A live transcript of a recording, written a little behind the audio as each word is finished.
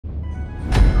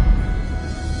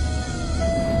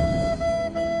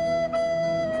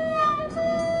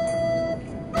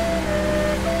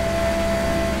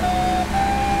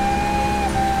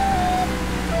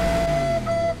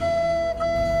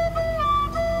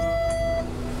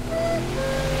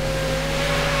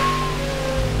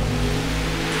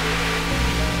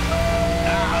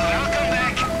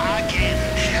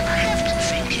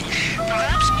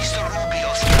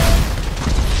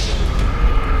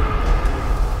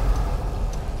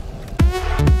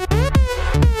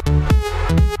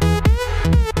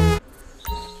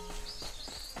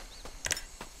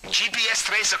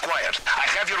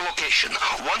location.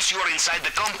 Once you are inside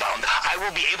the compound, I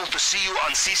will be able to see you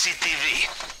on CCTV.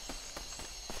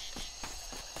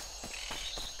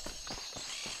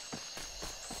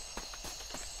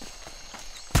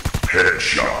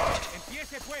 Headshot.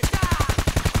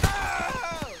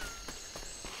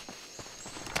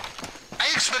 I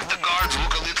expect the guards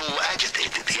look a little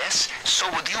agitated, yes? So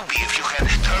would you be if you had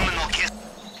terminal kiss.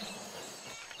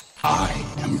 I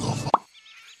am the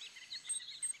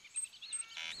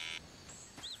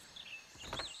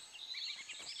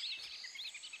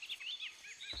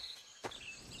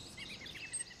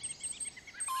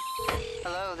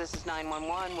Hello, this is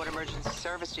 911. What emergency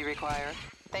service do you require?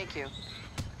 Thank you.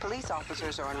 Police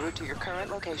officers are en route to your current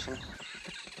location.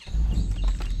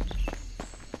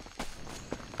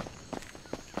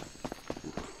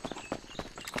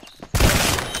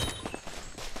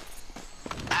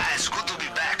 It's good to be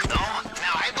back, no?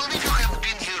 Now, I believe you have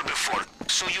been here before,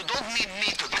 so you don't need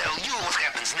me to tell you what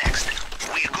happens next.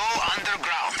 We go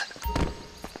underground.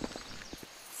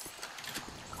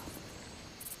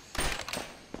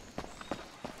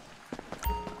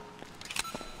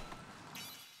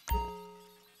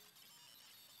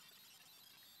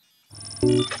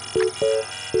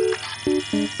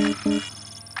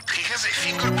 He has a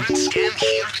fingerprint scan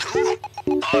here too?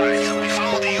 Alright, we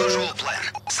follow the usual plan.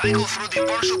 Cycle through the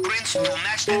partial prints to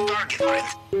match the target print,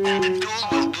 and the tool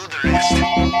will do the rest.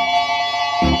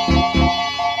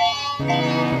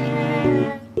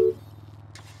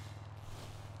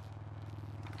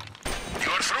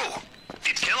 You're through.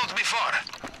 It cannot be far.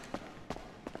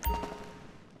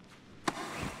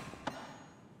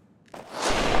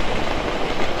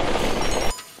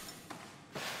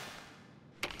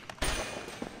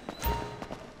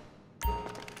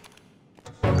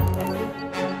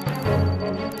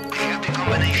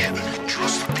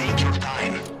 Just take your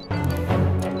time.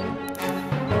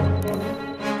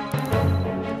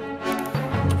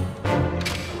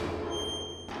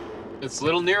 It's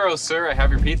Little Nero, sir. I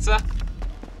have your pizza.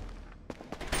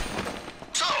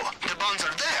 So, the bonds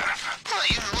are there. Well,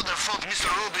 you would have thought Mr.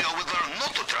 Rubio would learn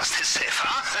not to trust his safe,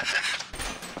 huh?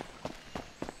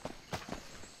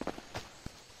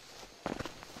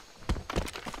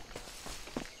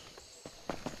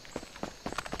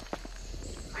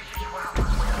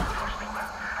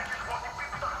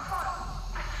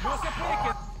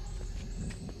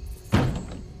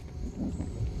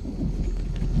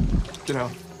 Get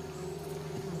out.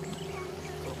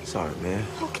 Sorry, man.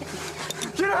 Okay.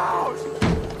 Get out!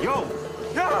 Yo!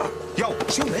 Yo! Yo,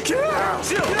 chill, man. Get out!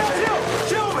 Chill!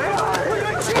 Chill,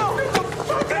 man! Chill! Get the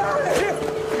fuck out of here!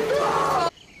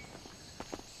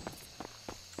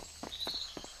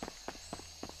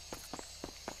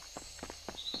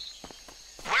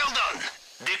 Well done.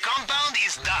 The compound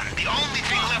is done. The only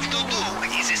thing left to do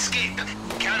is escape.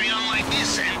 Carry on like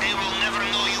this and they will never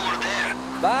know you were there.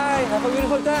 Bye, have a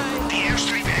beautiful time. The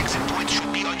airstrip exit point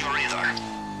should be on your radar.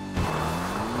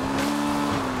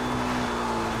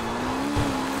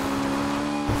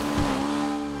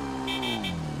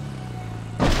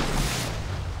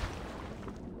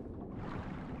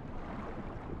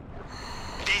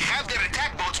 They have their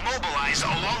attack boats mobilized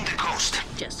along the coast.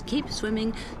 Just keep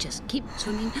swimming, just keep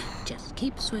swimming, just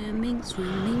keep swimming,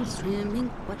 swimming, swimming.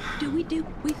 What do?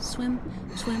 We swim,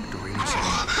 swim. Oh,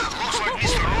 looks like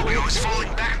Mr. Rubio is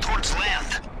falling back towards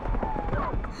land.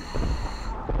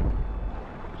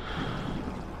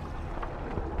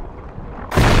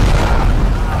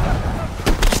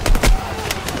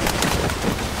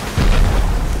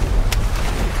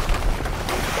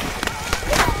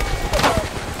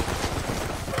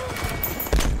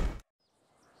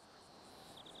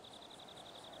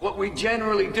 What we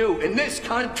generally do in this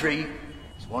country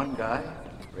is one guy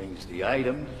brings the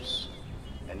items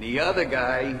and the other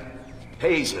guy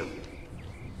pays him.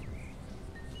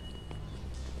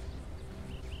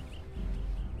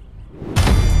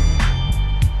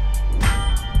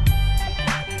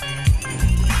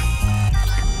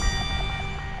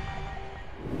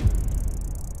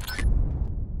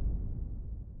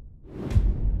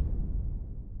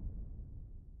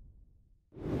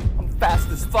 I'm fast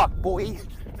as fuck, boy.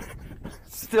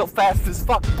 Still fast as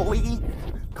fuck, boy.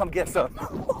 Come get some.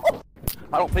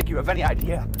 I don't think you have any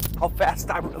idea how fast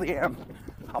I really am.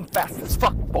 I'm fast as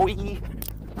fuck, boy.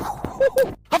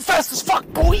 I'm fast as fuck,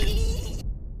 boy.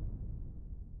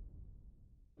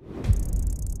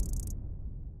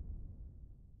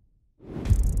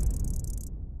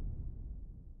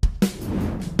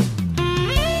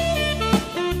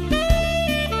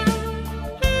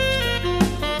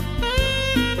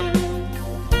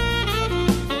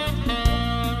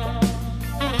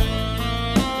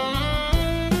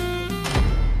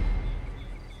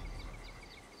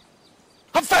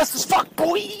 I'm fast as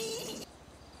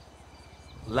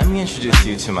me introduce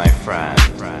you to my friend.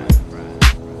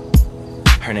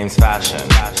 Her name's Fashion.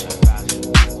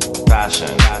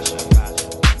 Fashion.